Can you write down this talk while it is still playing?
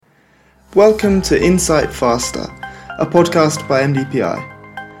Welcome to Insight Faster, a podcast by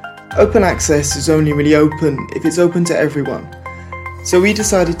MDPI. Open access is only really open if it's open to everyone. So we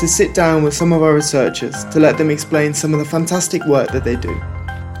decided to sit down with some of our researchers to let them explain some of the fantastic work that they do.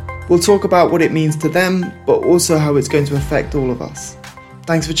 We'll talk about what it means to them, but also how it's going to affect all of us.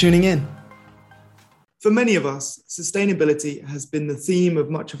 Thanks for tuning in. For many of us, sustainability has been the theme of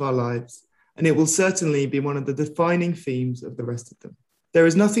much of our lives, and it will certainly be one of the defining themes of the rest of them. There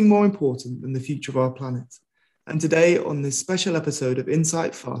is nothing more important than the future of our planet. And today, on this special episode of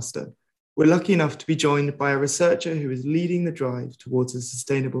Insight Faster, we're lucky enough to be joined by a researcher who is leading the drive towards a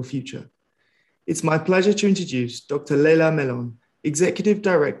sustainable future. It's my pleasure to introduce Dr. Lela Mélon, Executive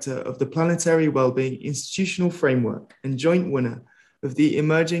Director of the Planetary Wellbeing Institutional Framework and joint winner of the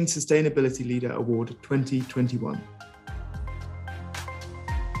Emerging Sustainability Leader Award 2021.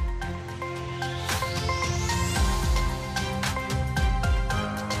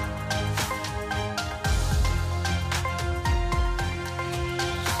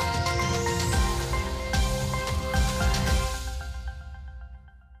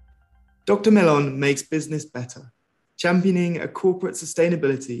 Dr. Mélon makes business better, championing a corporate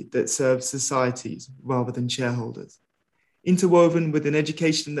sustainability that serves societies rather than shareholders. Interwoven with an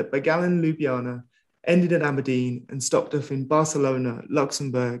education that began in Ljubljana, ended in Aberdeen, and stopped off in Barcelona,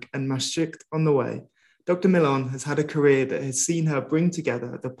 Luxembourg, and Maastricht on the way, Dr. Mélon has had a career that has seen her bring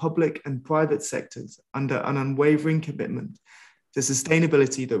together the public and private sectors under an unwavering commitment to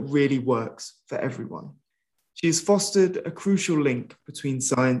sustainability that really works for everyone. She has fostered a crucial link between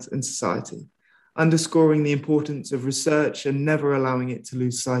science and society, underscoring the importance of research and never allowing it to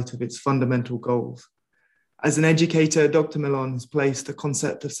lose sight of its fundamental goals. As an educator, Dr. Mélon has placed the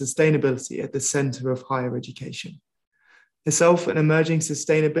concept of sustainability at the center of higher education. Herself an emerging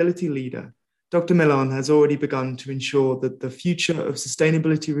sustainability leader, Dr. Mélon has already begun to ensure that the future of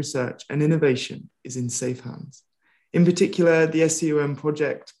sustainability research and innovation is in safe hands. In particular, the SCOM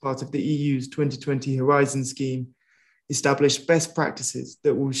project, part of the EU's 2020 Horizon scheme, established best practices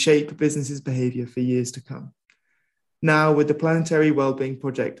that will shape businesses' behavior for years to come. Now, with the Planetary Wellbeing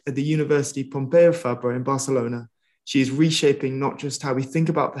Project at the University Pompeu Fabra in Barcelona, she is reshaping not just how we think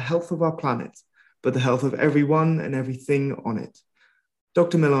about the health of our planet, but the health of everyone and everything on it.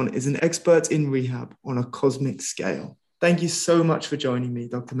 Dr. Mélon is an expert in rehab on a cosmic scale. Thank you so much for joining me,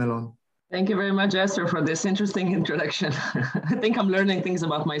 Dr. Mélon. Thank you very much, Esther, for this interesting introduction. I think I'm learning things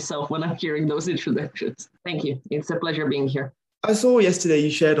about myself when I'm hearing those introductions. Thank you. It's a pleasure being here. I saw yesterday you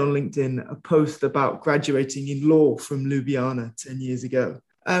shared on LinkedIn a post about graduating in law from Ljubljana 10 years ago.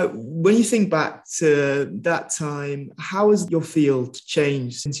 When you think back to that time, how has your field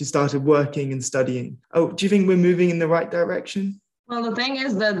changed since you started working and studying? Do you think we're moving in the right direction? Well, the thing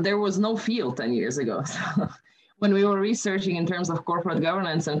is that there was no field 10 years ago. So when we were researching in terms of corporate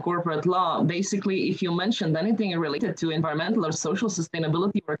governance and corporate law, basically, if you mentioned anything related to environmental or social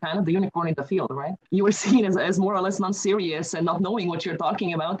sustainability, you were kind of the unicorn in the field, right? You were seen as more or less non-serious and not knowing what you're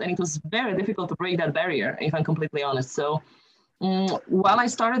talking about. And it was very difficult to break that barrier, if I'm completely honest. So while I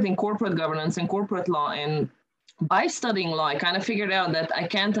started in corporate governance and corporate law, and by studying law, I kind of figured out that I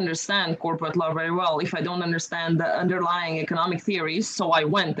can't understand corporate law very well if I don't understand the underlying economic theories. So I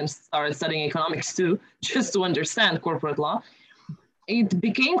went and started studying economics too, just to understand corporate law. It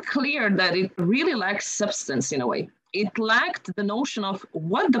became clear that it really lacks substance in a way. It lacked the notion of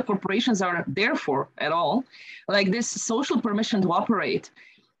what the corporations are there for at all. Like this social permission to operate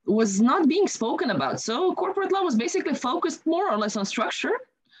was not being spoken about. So corporate law was basically focused more or less on structure,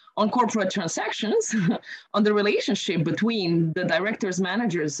 on corporate transactions, on the relationship between the directors,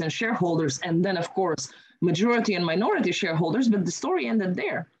 managers, and shareholders, and then, of course, majority and minority shareholders, but the story ended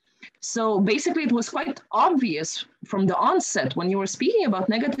there. So basically, it was quite obvious from the onset when you were speaking about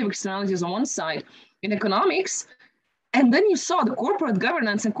negative externalities on one side in economics, and then you saw the corporate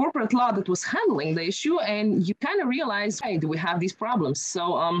governance and corporate law that was handling the issue, and you kind of realized, hey, do we have these problems?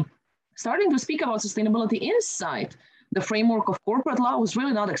 So starting to speak about sustainability inside the framework of corporate law was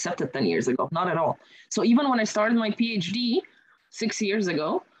really not accepted 10 years ago, not at all. So even when I started my PhD 6 years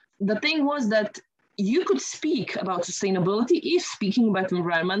ago, the thing was that you could speak about sustainability if speaking about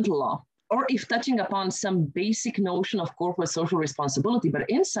environmental law, or if touching upon some basic notion of corporate social responsibility, but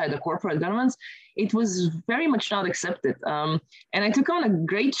inside the corporate governance, it was very much not accepted. And I took on a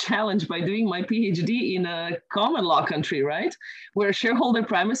great challenge by doing my PhD in a common law country, right? Where shareholder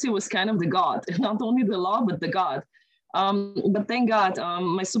primacy was kind of the god, not only the law, but the god. But thank God,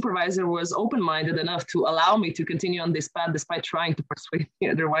 my supervisor was open-minded enough to allow me to continue on this path, despite trying to persuade me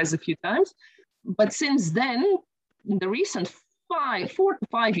otherwise a few times. But since then, in the recent 4 to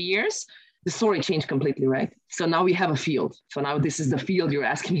 5 years, the story changed completely, right? So now we have a field. So now this is the field you're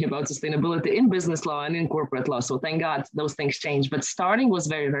asking me about, sustainability in business law and in corporate law. So thank God those things changed. But starting was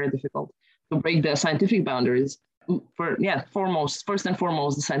very, very difficult to break the scientific boundaries. First and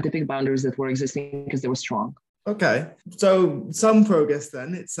foremost, the scientific boundaries that were existing because they were strong. Okay, so some progress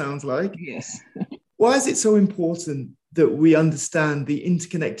then, it sounds like. Yes. Why is it so important that we understand the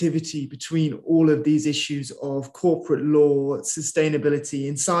interconnectivity between all of these issues of corporate law, sustainability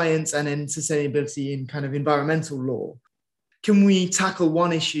in science, and then sustainability in kind of environmental law? Can we tackle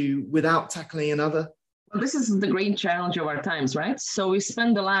one issue without tackling another? Well, this is the great challenge of our times, right? So we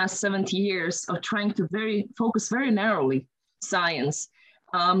spent the last 70 years of trying to focus very narrowly science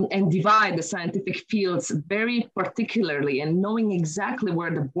and divide the scientific fields very particularly, and knowing exactly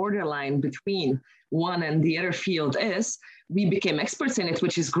where the borderline between one and the other field is. We became experts in it,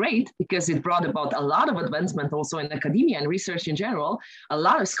 which is great because it brought about a lot of advancement also in academia and research in general, a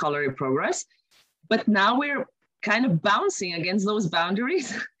lot of scholarly progress. But now we're kind of bouncing against those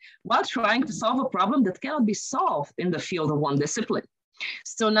boundaries while trying to solve a problem that cannot be solved in the field of one discipline.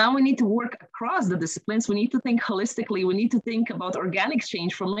 So now we need to work across the disciplines. We need to think holistically. We need to think about organic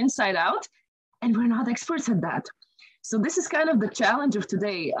change from inside out, and we're not experts at that. So this is kind of the challenge of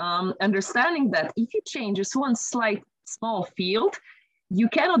today, understanding that if you change just one slight small field, you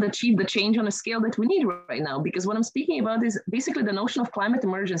cannot achieve the change on a scale that we need right now. Because what I'm speaking about is basically the notion of climate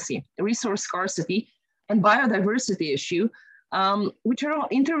emergency, resource scarcity, and biodiversity issue, which are all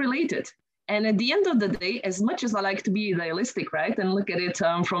interrelated. And at the end of the day, as much as I like to be idealistic, right, and look at it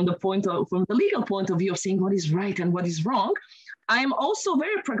from the legal point of view of saying what is right and what is wrong, I am also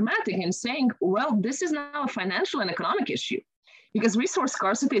very pragmatic in saying, well, this is now a financial and economic issue, because resource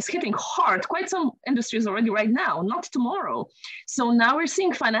scarcity is hitting hard quite some industries already right now, not tomorrow. So now we're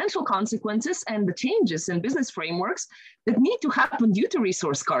seeing financial consequences and the changes in business frameworks that need to happen due to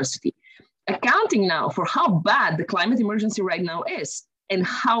resource scarcity. Accounting now for how bad the climate emergency right now is, and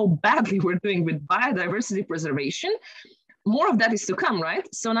how badly we're doing with biodiversity preservation, more of that is to come, right?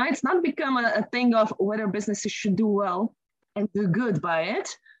 So now it's not become a thing of whether businesses should do well and do good by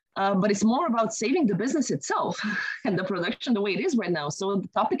it, but it's more about saving the business itself and the production the way it is right now. So the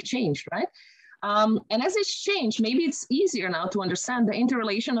topic changed, right? And as it's changed, maybe it's easier now to understand the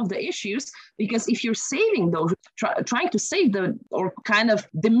interrelation of the issues, because if you're saving those, trying to save or kind of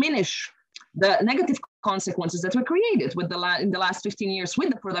diminish the negative consequences that were created with in the last 15 years with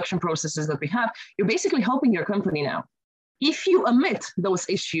the production processes that we have, you're basically helping your company now. If you omit those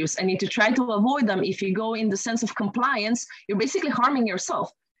issues and need to try to avoid them, if you go in the sense of compliance, you're basically harming yourself.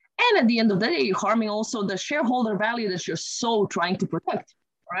 And at the end of the day, you're harming also the shareholder value that you're so trying to protect,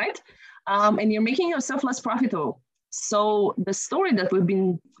 right? And you're making yourself less profitable. So the story that we've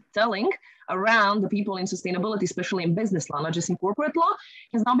been telling around the people in sustainability, especially in business law, not just in corporate law,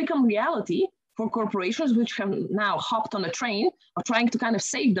 has now become reality for corporations which have now hopped on a train of trying to kind of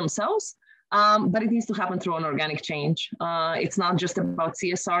save themselves. But it needs to happen through an organic change. It's not just about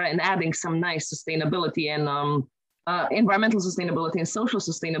CSR and adding some nice sustainability and environmental sustainability and social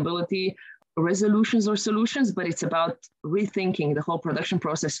sustainability resolutions or solutions, but it's about rethinking the whole production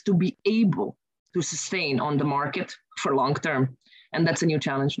process to be able to sustain on the market for long term. And that's a new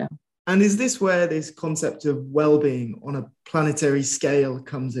challenge now. And is this where this concept of well-being on a planetary scale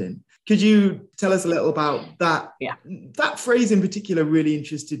comes in? Could you tell us a little about that? Yeah. That phrase in particular really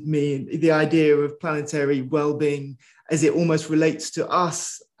interested me, the idea of planetary well-being as it almost relates to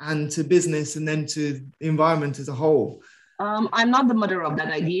us and to business and then to the environment as a whole. I'm not the mother of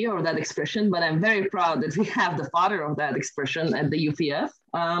that idea or that expression, but I'm very proud that we have the father of that expression at the UPF.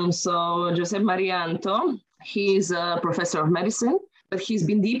 So Josep Maria Anto, he's a professor of medicine, but he's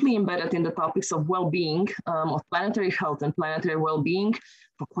been deeply embedded in the topics of well-being, of planetary health and planetary well-being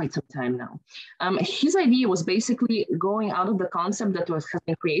for quite some time now. His idea was basically going out of the concept that has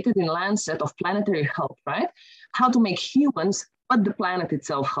been created in Lancet of planetary health, right? How to make humans, but the planet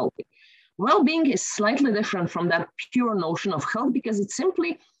itself healthy. Well-being is slightly different from that pure notion of health because it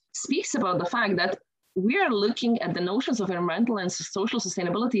simply speaks about the fact that we are looking at the notions of environmental and social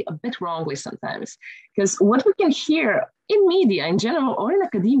sustainability a bit wrongly sometimes. Because what we can hear in media in general or in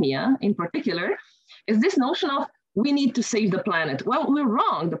academia in particular is this notion of we need to save the planet. Well, we're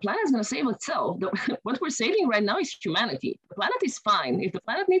wrong. The planet is going to save itself. What we're saving right now is humanity. The planet is fine. If the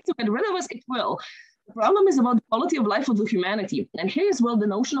planet needs to get rid of us, it will. The problem is about the quality of life of the humanity. And here is where the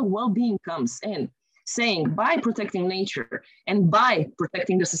notion of well-being comes in, saying by protecting nature and by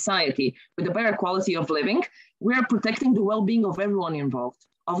protecting the society with a better quality of living, we are protecting the well-being of everyone involved,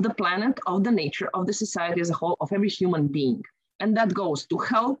 of the planet, of the nature, of the society as a whole, of every human being. And that goes to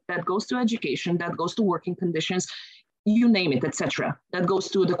health, that goes to education, that goes to working conditions. you name it, etc. That goes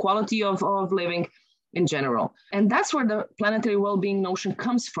to the quality of living in general. And that's where the planetary well-being notion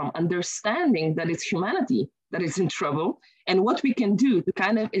comes from, understanding that it's humanity that is in trouble and what we can do to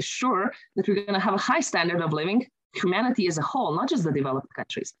kind of ensure that we're going to have a high standard of living, humanity as a whole, not just the developed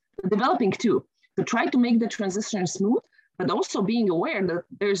countries, the developing too, to try to make the transition smooth, but also being aware that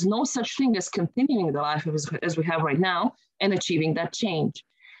there's no such thing as continuing the life as we have right now and achieving that change.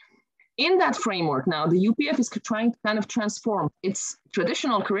 In that framework now, the UPF is trying to kind of transform its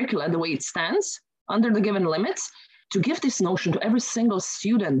traditional curricula, the way it stands, under the given limits, to give this notion to every single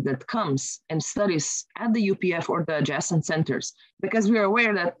student that comes and studies at the UPF or the adjacent centers, because we are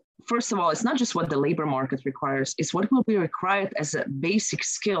aware that, first of all, it's not just what the labor market requires, it's what will be required as a basic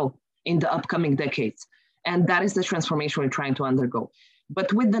skill in the upcoming decades. And that is the transformation we're trying to undergo.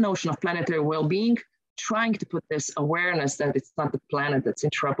 But with the notion of planetary well-being, trying to put this awareness that it's not the planet that's in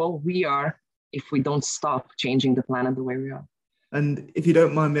trouble, we are, if we don't stop changing the planet the way we are. And if you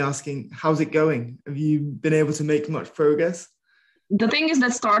don't mind me asking, how's it going? Have you been able to make much progress? The thing is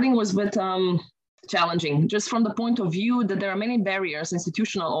that starting was a bit challenging, just from the point of view that there are many barriers,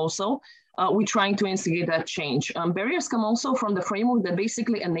 institutional also. We're trying to instigate that change. Barriers come also from the framework that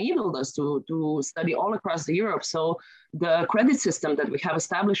basically enabled us to study all across Europe. So the credit system that we have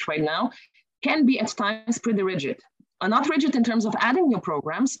established right now can be at times pretty rigid. Not rigid in terms of adding new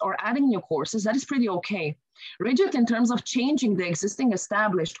programs or adding new courses, that is pretty okay. Rigid in terms of changing the existing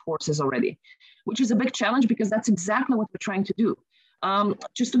established courses already, which is a big challenge because that's exactly what we're trying to do.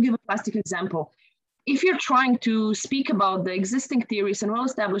 Just to give a plastic example, if you're trying to speak about the existing theories and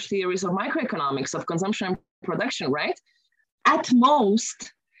well-established theories of microeconomics, of consumption and production, right? At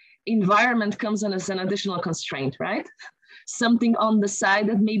most, environment comes in as an additional constraint, right? Something on the side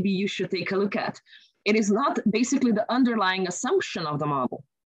that maybe you should take a look at. It is not basically the underlying assumption of the model.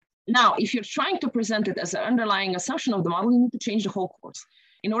 Now, if you're trying to present it as an underlying assumption of the model, you need to change the whole course.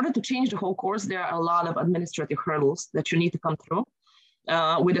 In order to change the whole course, there are a lot of administrative hurdles that you need to come through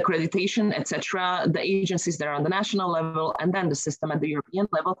with accreditation, etc. The agencies that are on the national level, and then the system at the European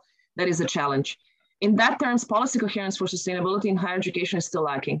level, that is a challenge. In that terms, policy coherence for sustainability in higher education is still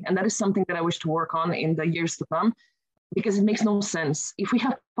lacking. And that is something that I wish to work on in the years to come, because it makes no sense. If we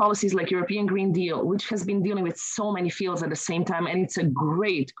have policies like European Green Deal, which has been dealing with so many fields at the same time, and it's a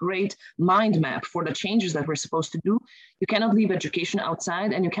great, great mind map for the changes that we're supposed to do, you cannot leave education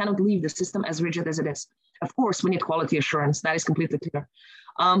outside and you cannot leave the system as rigid as it is. Of course, we need quality assurance, that is completely clear.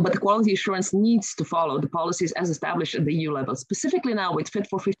 But the quality assurance needs to follow the policies as established at the EU level. Specifically now with Fit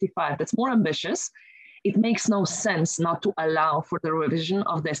for 55, that's more ambitious. It makes no sense not to allow for the revision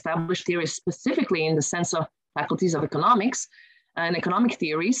of the established theories, specifically in the sense of faculties of economics and economic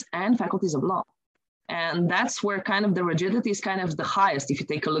theories and faculties of law. And that's where kind of the rigidity is kind of the highest if you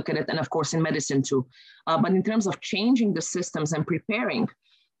take a look at it, and of course in medicine too. But in terms of changing the systems and preparing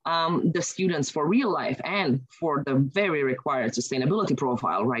the students for real life and for the very required sustainability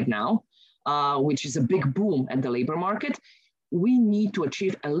profile right now, which is a big boom at the labor market, we need to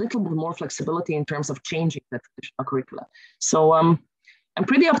achieve a little bit more flexibility in terms of changing the traditional curricula. So I'm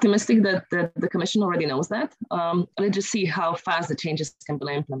pretty optimistic that the Commission already knows that. Let's just see how fast the changes can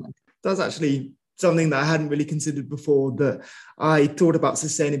be implemented. That's actually something that I hadn't really considered before, that I thought about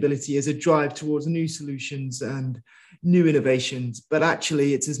sustainability as a drive towards new solutions and new innovations, but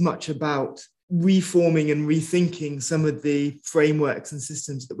actually it's as much about reforming and rethinking some of the frameworks and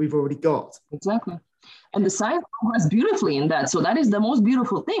systems that we've already got. Exactly. And the science progresses beautifully in that. So that is the most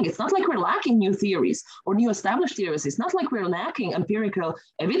beautiful thing. It's not like we're lacking new theories or new established theories. It's not like we're lacking empirical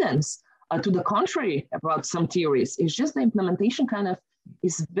evidence to the contrary about some theories. It's just the implementation kind of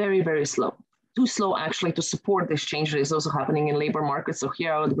is very, very slow. Too slow actually to support this change that is also happening in labor markets. So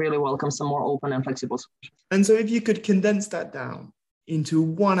here I would really welcome some more open and flexible solutions. And so if you could condense that down into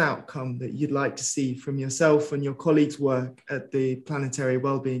one outcome that you'd like to see from yourself and your colleagues' work at the Planetary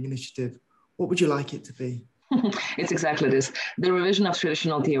Wellbeing Initiative, what would you like it to be? It's exactly this, the revision of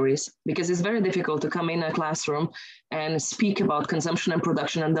traditional theories, because it's very difficult to come in a classroom and speak about consumption and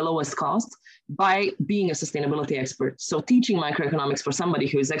production and the lowest cost by being a sustainability expert. So teaching microeconomics for somebody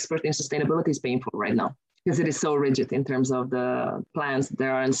who is expert in sustainability is painful right now, because it is so rigid in terms of the plans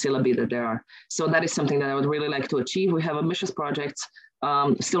there are and syllabi that there are. So that is something that I would really like to achieve. We have ambitious projects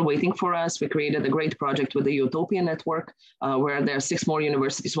still waiting for us. We created a great project with the Utopian Network, where there are 6 more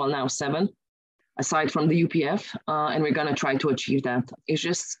universities, well now 7, aside from the UPF, and we're gonna try to achieve that. It's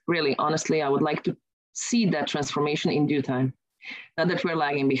just really, honestly, I would like to see that transformation in due time, not that we're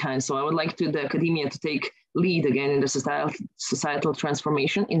lagging behind. So I would like the academia to take lead again in the societal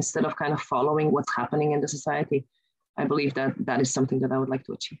transformation instead of kind of following what's happening in the society. I believe that that is something that I would like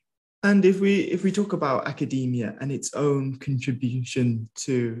to achieve. And if we talk about academia and its own contribution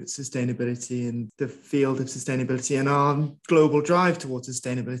to sustainability and the field of sustainability and our global drive towards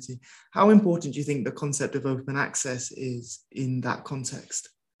sustainability, how important do you think the concept of open access is in that context?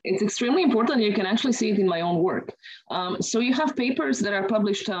 It's extremely important. You can actually see it in my own work. So you have papers that are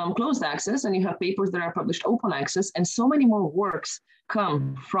published closed access, and you have papers that are published open access, and so many more works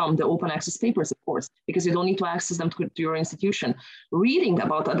come from the open access papers, of course, because you don't need to access them to your institution. Reading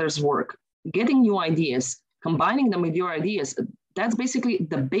about others' work, getting new ideas, combining them with your ideas, that's basically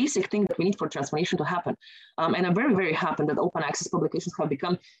the basic thing that we need for transformation to happen. And I'm very, very happy that open access publications have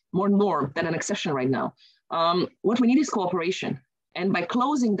become more norm than an exception right now. What we need is cooperation. And by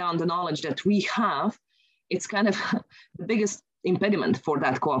closing down the knowledge that we have, it's kind of the biggest impediment for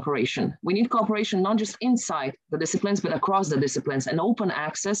that cooperation. We need cooperation not just inside the disciplines, but across the disciplines. And open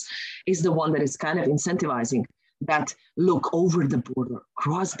access is the one that is kind of incentivizing that look over the border,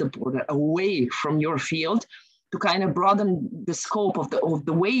 across the border, away from your field, to kind of broaden the scope of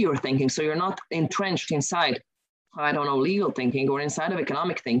the way you're thinking. So you're not entrenched inside, I don't know, legal thinking or inside of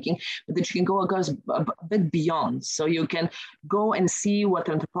economic thinking, but that you can go a bit beyond. So you can go and see what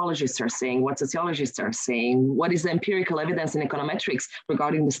anthropologists are saying, what sociologists are saying, what is the empirical evidence in econometrics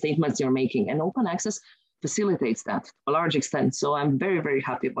regarding the statements you're making. And open access facilitates that to a large extent. So I'm very, very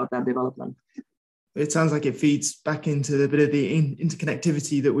happy about that development. It sounds like it feeds back into a bit of the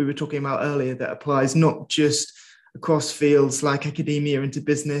interconnectivity that we were talking about earlier, that applies not just across fields like academia, into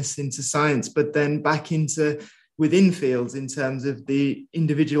business, into science, but then back into within fields in terms of the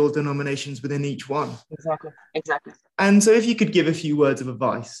individual denominations within each one. Exactly. And so if you could give a few words of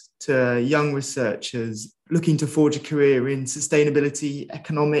advice to young researchers looking to forge a career in sustainability,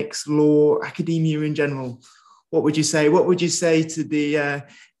 economics, law, academia in general, what would you say? What would you say to the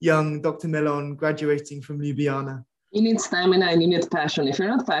young Dr. Mélon graduating from Ljubljana? You need stamina and you need passion. If you're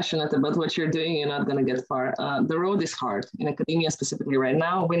not passionate about what you're doing, you're not going to get far. The road is hard. In academia specifically right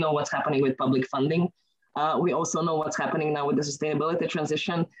now, we know what's happening with public funding. We also know what's happening now with the sustainability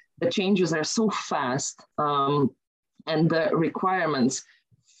transition. The changes are so fast, and the requirements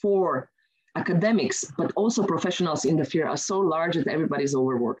for academics, but also professionals in the field are so large that everybody's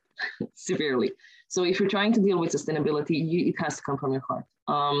overworked severely. So if you're trying to deal with sustainability, it has to come from your heart.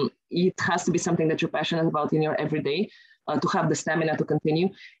 It has to be something that you're passionate about in your everyday to have the stamina to continue.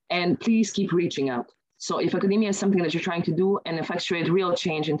 And please keep reaching out. So if academia is something that you're trying to do and effectuate real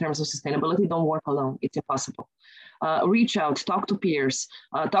change in terms of sustainability, don't work alone. It's impossible. Reach out, talk to peers,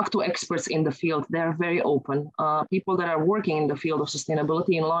 talk to experts in the field. They're very open. People that are working in the field of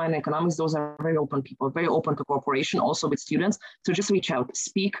sustainability in law and economics, those are very open people, very open to cooperation, also with students. So just reach out,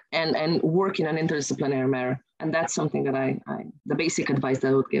 speak, and work in an interdisciplinary manner. And that's something that the basic advice that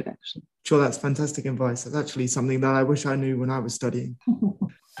I would give, actually. Sure, that's fantastic advice. That's actually something that I wish I knew when I was studying.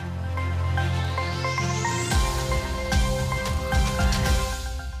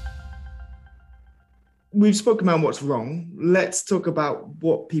 We've spoken about what's wrong. Let's talk about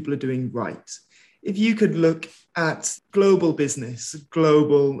what people are doing right. If you could look at global business,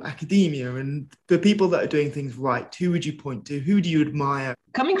 global academia, and the people that are doing things right, who would you point to? Who do you admire?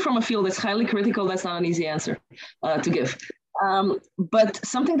 Coming from a field that's highly critical, that's not an easy answer to give. But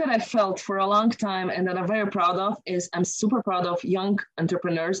something that I felt for a long time and that I'm very proud of is I'm super proud of young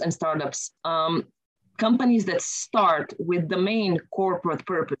entrepreneurs and startups. Companies that start with the main corporate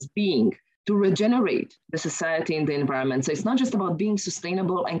purpose being to regenerate the society and the environment. So it's not just about being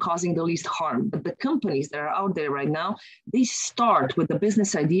sustainable and causing the least harm, but the companies that are out there right now, they start with the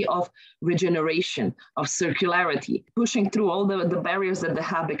business idea of regeneration, of circularity, pushing through all the barriers that they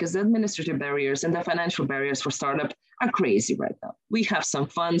have, because the administrative barriers and the financial barriers for startups are crazy right now. We have some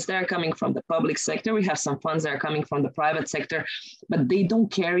funds that are coming from the public sector. We have some funds that are coming from the private sector, but they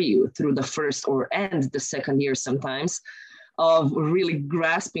don't carry you through the first and the second year sometimes of really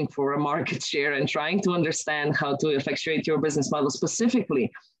grasping for a market share and trying to understand how to effectuate your business model, specifically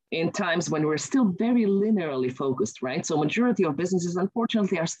in times when we're still very linearly focused, right? So majority of businesses,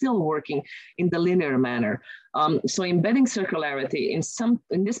 unfortunately, are still working in the linear manner. So embedding circularity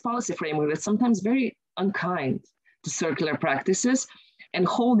in this policy framework that's sometimes very unkind to circular practices, and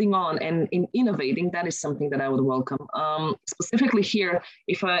holding on and in innovating, that is something that I would welcome. Specifically here,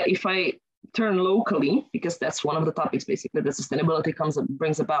 if I turn locally, because that's one of the topics basically that sustainability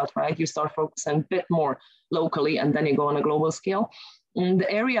brings about, right? You start focusing a bit more locally and then you go on a global scale. And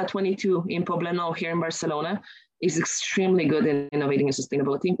the Area 22 in Poblenou here in Barcelona is extremely good in innovating in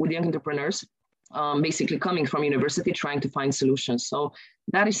sustainability with young entrepreneurs, basically coming from university, trying to find solutions. So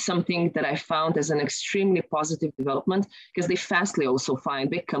That is something that I found as an extremely positive development, because they fastly also find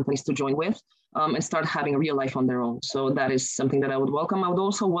big companies to join with and start having a real life on their own. So that is something that I would welcome. I would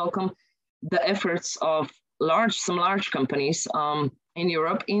also welcome the efforts of some large companies in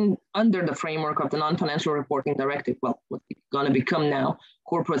Europe under the framework of the non-financial reporting directive, well, what it's going to become now,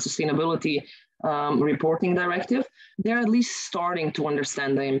 corporate sustainability reporting directive. They're at least starting to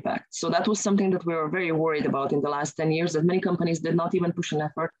understand the impact. So that was something that we were very worried about in the last 10 years, that many companies did not even push an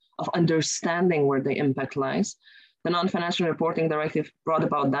effort of understanding where the impact lies. The non-financial reporting directive brought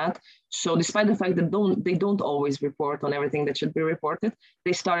about that. So despite the fact that they don't always report on everything that should be reported,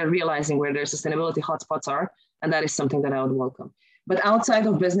 they started realizing where their sustainability hotspots are, and that is something that I would welcome. But outside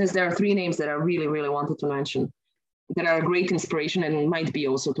of business, there are 3 names that I really, really wanted to mention that are a great inspiration and might be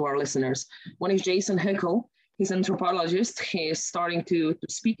also to our listeners. One is Jason Hickel. He's an anthropologist. He started to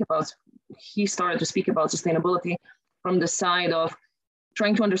speak about sustainability from the side of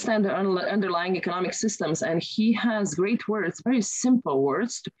trying to understand the underlying economic systems. And he has great words, very simple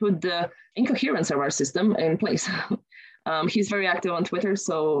words, to put the incoherence of our system in place. He's very active on Twitter,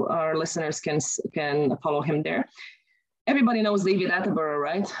 so our listeners can follow him there. Everybody knows David Attenborough,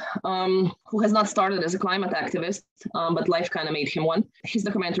 right? Who has not started as a climate activist, but life kind of made him one. His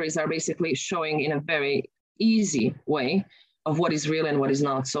documentaries are basically showing in a very easy way of what is real and what is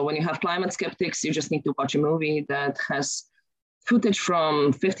not. So when you have climate skeptics, you just need to watch a movie that has footage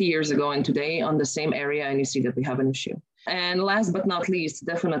from 50 years ago and today on the same area, and you see that we have an issue. And last but not least,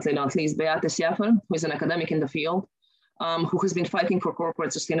 definitely not least, Beate Schäfer, who is an academic in the field, who has been fighting for corporate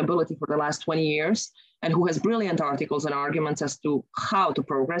sustainability for the last 20 years, and who has brilliant articles and arguments as to how to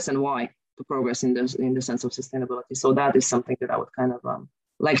progress and why to progress in the sense of sustainability. So that is something that I would kind of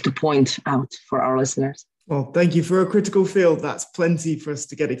like to point out for our listeners. Well, thank you. For a critical field, that's plenty for us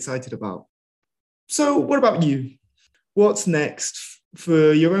to get excited about. So what about you? What's next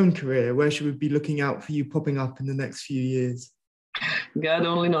for your own career? Where should we be looking out for you popping up in the next few years? God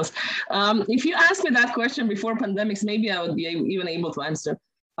only knows. If you asked me that question before pandemics, maybe I would be even able to answer.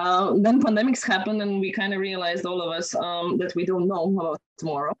 Then pandemics happened and we kind of realized, all of us, that we don't know about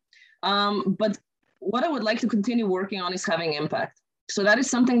tomorrow. But what I would like to continue working on is having impact. So that is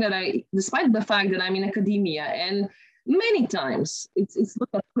something that despite the fact that I'm in academia and many times it's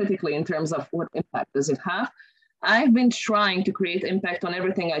looked at critically in terms of what impact does it have, I've been trying to create impact on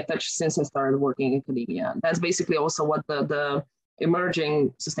everything I touch since I started working in academia. That's basically also what the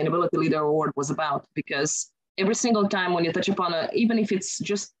Emerging Sustainability Leader Award was about, because every single time when you touch upon even if it's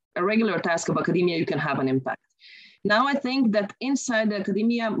just a regular task of academia, you can have an impact. Now I think that inside the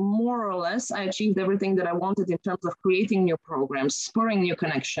academia, more or less, I achieved everything that I wanted in terms of creating new programs, spurring new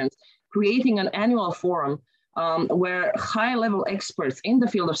connections, creating an annual forum where high-level experts in the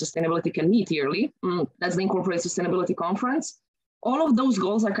field of sustainability can meet yearly. That's the Incorporated Sustainability Conference. All of those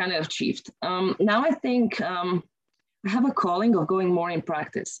goals are kind of achieved. Now I think I have a calling of going more in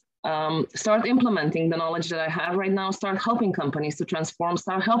practice. Start implementing the knowledge that I have right now, start helping companies to transform,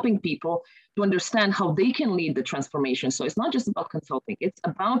 start helping people to understand how they can lead the transformation. So it's not just about consulting, it's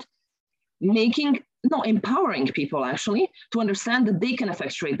about empowering people actually to understand that they can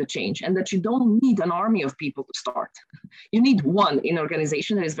effectuate the change and that you don't need an army of people to start. You need one in an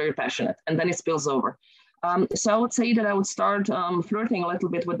organization that is very passionate, and then it spills over. So I would say that I would start flirting a little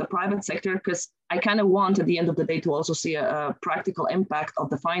bit with the private sector, because I kind of want at the end of the day to also see a practical impact of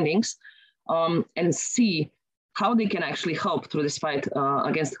the findings and see how they can actually help through this fight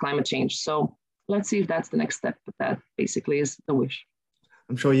against climate change. So let's see if that's the next step, but that basically is the wish.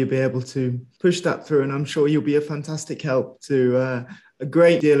 I'm sure you'll be able to push that through, and I'm sure you'll be a fantastic help to a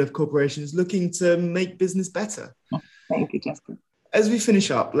great deal of corporations looking to make business better. Thank you, Jasper. As we finish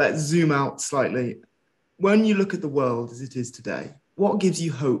up, let's zoom out slightly. When you look at the world as it is today, what gives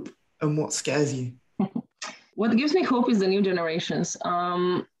you hope and what scares you? What gives me hope is the new generations.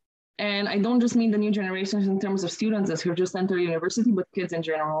 And I don't just mean the new generations in terms of students that have just entered university, but kids in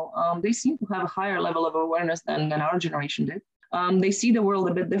general. They seem to have a higher level of awareness than our generation did. They see the world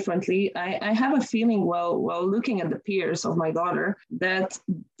a bit differently. I have a feeling while looking at the peers of my daughter that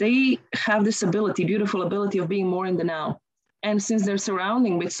they have this ability, beautiful ability of being more in the now. And since they're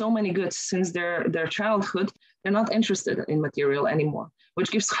surrounding with so many goods since their childhood, they're not interested in material anymore, which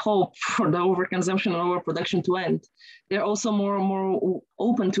gives hope for the overconsumption and overproduction to end. They're also more and more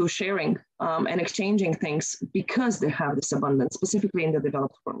open to sharing and exchanging things because they have this abundance, specifically in the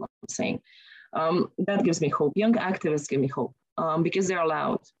developed world, I'm saying. That gives me hope. Young activists give me hope because they're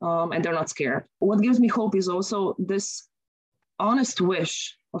loud and they're not scared. What gives me hope is also this honest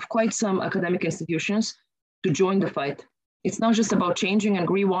wish of quite some academic institutions to join the fight. It's not just about changing and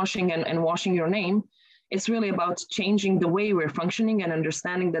greenwashing and washing your name. It's really about changing the way we're functioning and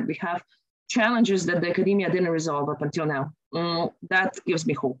understanding that we have challenges that the academia didn't resolve up until now. That gives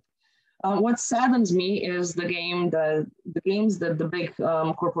me hope. What saddens me is the games that the big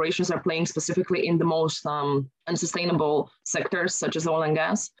corporations are playing, specifically in the most unsustainable sectors, such as oil and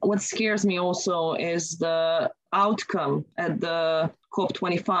gas. What scares me also is the outcome at the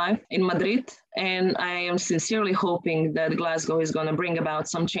COP25 in Madrid, and I am sincerely hoping that Glasgow is going to bring about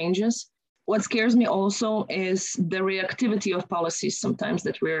some changes. What scares me also is the reactivity of policies sometimes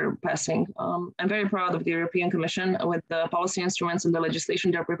that we're passing. I'm very proud of the European Commission with the policy instruments and the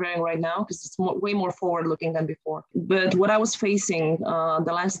legislation they're preparing right now, because it's way more forward-looking than before. But what I was facing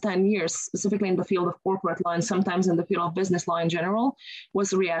the last 10 years, specifically in the field of corporate law and sometimes in the field of business law in general,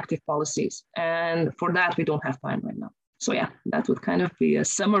 was reactive policies. And for that, we don't have time right now. So yeah, that would kind of be a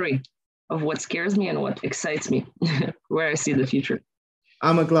summary of what scares me and what excites me, where I see the future.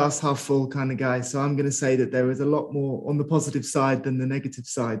 I'm a glass half full kind of guy, so I'm going to say that there is a lot more on the positive side than the negative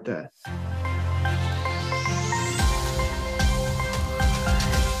side there.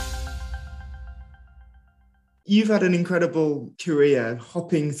 You've had an incredible career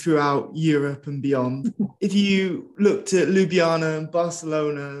hopping throughout Europe and beyond. If you looked at Ljubljana,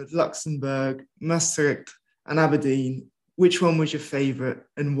 Barcelona, Luxembourg, Maastricht and Aberdeen, which one was your favorite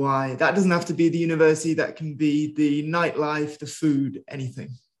and why? That doesn't have to be the university, that can be the nightlife, the food, anything.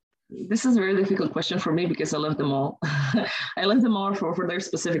 This is a very difficult question for me because I love them all. I love them all for their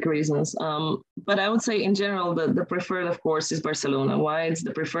specific reasons. But I would say in general, the preferred, of course, is Barcelona. Why? It's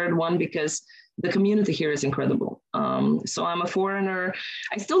the preferred one because the community here is incredible. So I'm a foreigner.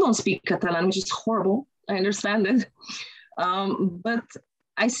 I still don't speak Catalan, which is horrible. I understand it. But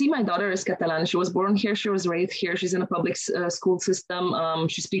I see my daughter is Catalan. She was born here. She was raised here. She's in a public school system.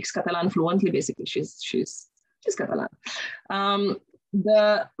 She speaks Catalan fluently, basically. She's Catalan.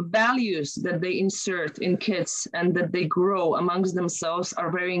 The values that they insert in kids and that they grow amongst themselves are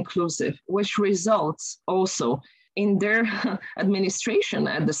very inclusive, which results also in their administration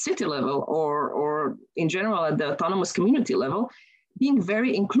at the city level or in general at the autonomous community level being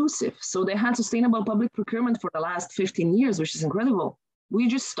very inclusive. So they had sustainable public procurement for the last 15 years, which is incredible. We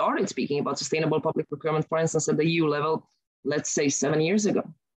just started speaking about sustainable public procurement, for instance, at the EU level, let's say 7 years ago.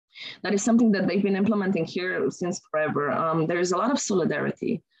 That is something that they've been implementing here since forever. There is a lot of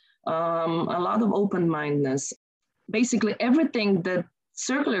solidarity, a lot of open-mindedness. Basically, everything that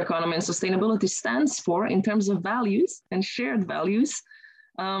circular economy and sustainability stands for in terms of values and shared values,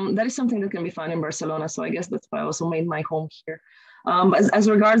 that is something that can be found in Barcelona. So I guess that's why I also made my home here. As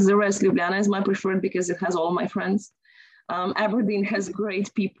regards the rest, Ljubljana is my preferred because it has all my friends. Aberdeen has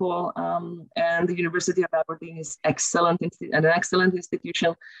great people, and the University of Aberdeen is an excellent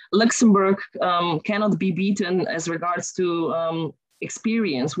institution. Luxembourg cannot be beaten as regards to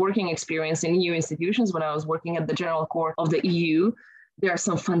working experience in EU institutions. When I was working at the General Court of the EU, there are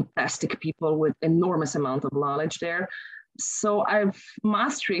some fantastic people with enormous amount of knowledge there. So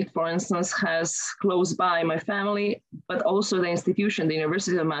Maastricht, for instance, has close by my family, but also the institution, the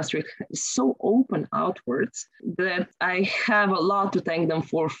University of Maastricht, is so open outwards that I have a lot to thank them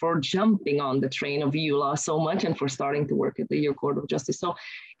for jumping on the train of EU law so much and for starting to work at the EU Court of Justice. So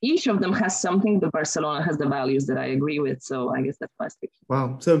each of them has something, but Barcelona has the values that I agree with. So I guess that's why I stick.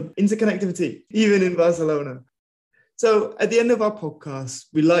 Wow. So interconnectivity, even in Barcelona. So at the end of our podcast,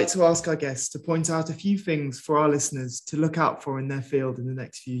 we like to ask our guests to point out a few things for our listeners to look out for in their field in the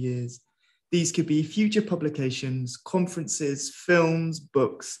next few years. These could be future publications, conferences, films,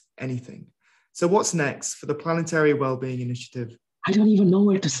 books, anything. So what's next for the Planetary Wellbeing Initiative? I don't even know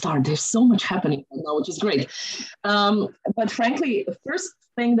where to start. There's so much happening right now, which is great. But frankly, the first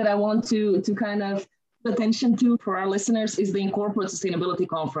thing that I want to kind of pay attention to for our listeners is the Incorporate Sustainability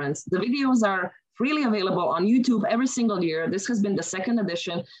Conference. The videos are freely available on YouTube every single year. This has been the second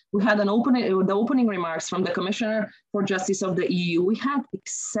edition. We had the opening remarks from the Commissioner for Justice of the EU. We had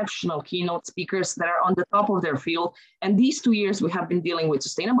exceptional keynote speakers that are on the top of their field. And these 2 years, we have been dealing with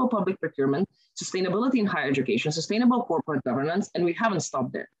sustainable public procurement, sustainability in higher education, sustainable corporate governance, and we haven't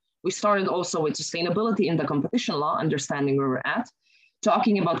stopped there. We started also with sustainability in the competition law, understanding where we're at,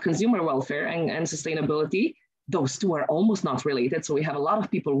 talking about consumer welfare and sustainability. Those two are almost not related. So we have a lot of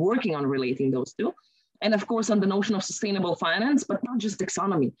people working on relating those two. And of course, on the notion of sustainable finance, but not just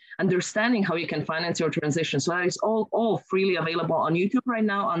taxonomy, understanding how you can finance your transition. So that is all freely available on YouTube right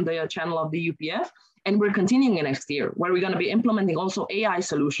now on the channel of the UPF. And we're continuing next year, where we're going to be implementing also AI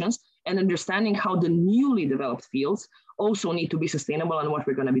solutions and understanding how the newly developed fields also need to be sustainable and what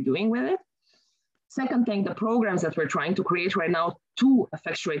we're going to be doing with it. Second thing, the programs that we're trying to create right now to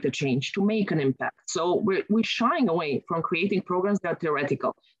effectuate the change, to make an impact. So we're shying away from creating programs that are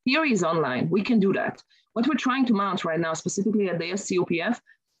theoretical. Theory is online, we can do that. What we're trying to mount right now, specifically at the SCOPF,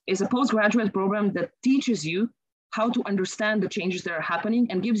 is a postgraduate program that teaches you how to understand the changes that are happening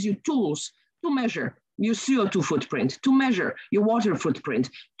and gives you tools to measure your CO2 footprint, to measure your water footprint,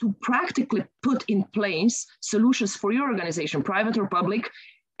 to practically put in place solutions for your organization, private or public,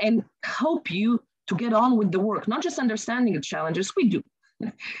 and help you to get on with the work, not just understanding the challenges, we do,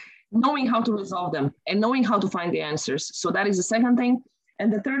 knowing how to resolve them and knowing how to find the answers. So that is the second thing.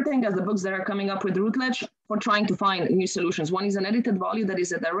 And the third thing is the books that are coming up with Routledge for trying to find new solutions. One is an edited volume that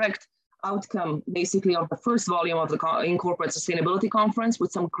is a direct outcome, basically, of the first volume of the Corporate Sustainability Conference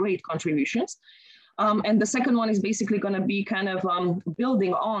with some great contributions. And the second one is basically going to be kind of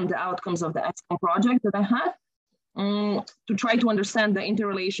building on the outcomes of the ESCOM project that I had to try to understand the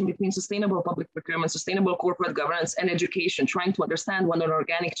interrelation between sustainable public procurement, sustainable corporate governance, and education, trying to understand what an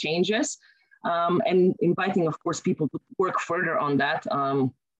organic change is, and inviting, of course, people to work further on that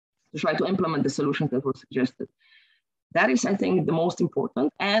to try to implement the solutions that were suggested. That is, I think, the most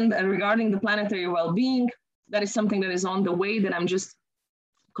important. And regarding the planetary well-being, that is something that is on the way that I'm just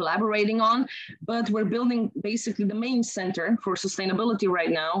collaborating on, but we're building basically the main center for sustainability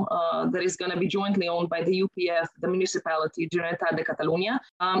right now that is going to be jointly owned by the UPF, the municipality, Generalitat de Catalunya.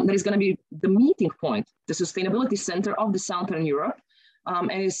 That is going to be the meeting point, the sustainability center of the Southern Europe,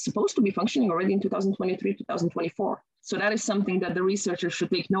 and is supposed to be functioning already in 2023, 2024. So that is something that the researchers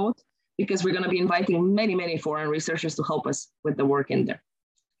should take note, because we're going to be inviting many, many foreign researchers to help us with the work in there.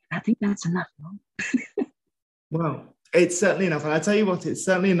 I think that's enough. No? Well, it's certainly enough. And I tell you what, it's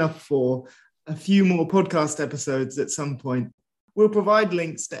certainly enough for a few more podcast episodes at some point. We'll provide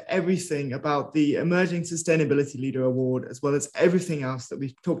links to everything about the Emerging Sustainability Leader Award, as well as everything else that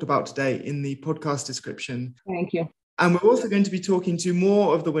we've talked about today in the podcast description. Thank you. And we're also going to be talking to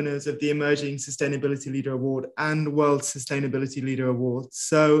more of the winners of the Emerging Sustainability Leader Award and World Sustainability Leader Award.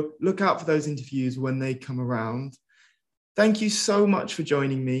 So look out for those interviews when they come around. Thank you so much for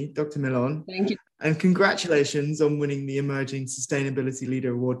joining me, Dr. Mélon. Thank you. And congratulations on winning the Emerging Sustainability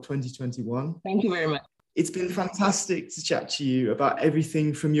Leader Award 2021. Thank you very much. It's been fantastic to chat to you about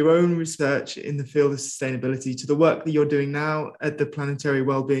everything from your own research in the field of sustainability to the work that you're doing now at the Planetary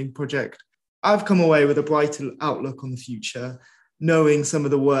Wellbeing Project. I've come away with a brighter outlook on the future, knowing some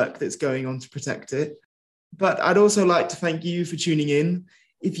of the work that's going on to protect it. But I'd also like to thank you for tuning in.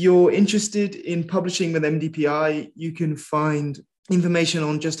 If you're interested in publishing with MDPI, you can find information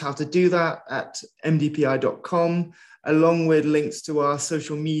on just how to do that at mdpi.com, along with links to our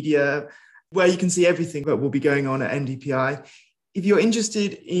social media, where you can see everything that will be going on at MDPI. If you're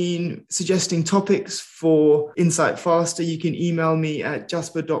interested in suggesting topics for Insight Faster, you can email me at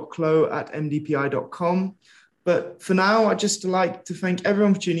jasper.clo@mdpi.com. But for now, I'd just like to thank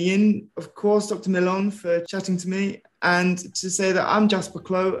everyone for tuning in. Of course, Dr. Mélon for chatting to me, and to say that I'm Jasper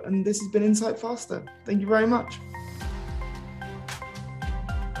Clo, and this has been Insight Faster. Thank you very much.